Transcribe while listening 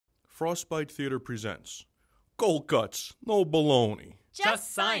Frostbite Theater presents Cold Cuts, no baloney.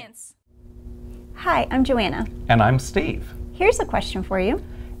 Just science. Hi, I'm Joanna. And I'm Steve. Here's a question for you.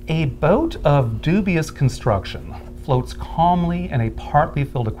 A boat of dubious construction floats calmly in a partly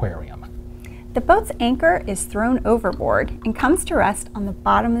filled aquarium. The boat's anchor is thrown overboard and comes to rest on the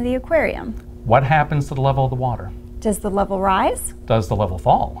bottom of the aquarium. What happens to the level of the water? Does the level rise? Does the level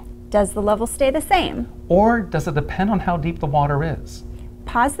fall? Does the level stay the same? Or does it depend on how deep the water is?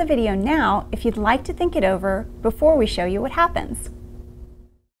 Pause the video now if you'd like to think it over before we show you what happens.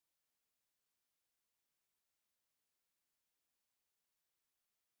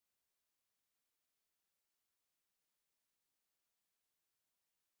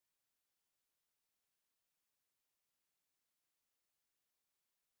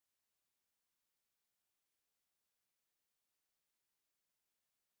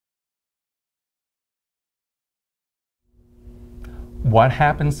 What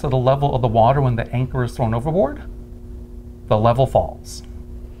happens to the level of the water when the anchor is thrown overboard? The level falls.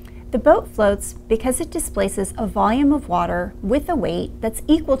 The boat floats because it displaces a volume of water with a weight that's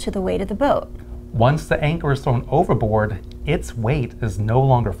equal to the weight of the boat. Once the anchor is thrown overboard, its weight is no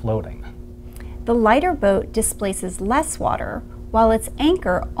longer floating. The lighter boat displaces less water, while its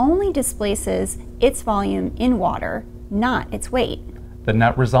anchor only displaces its volume in water, not its weight. The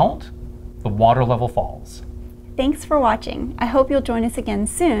net result? The water level falls. Thanks for watching. I hope you'll join us again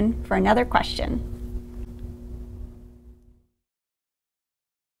soon for another question.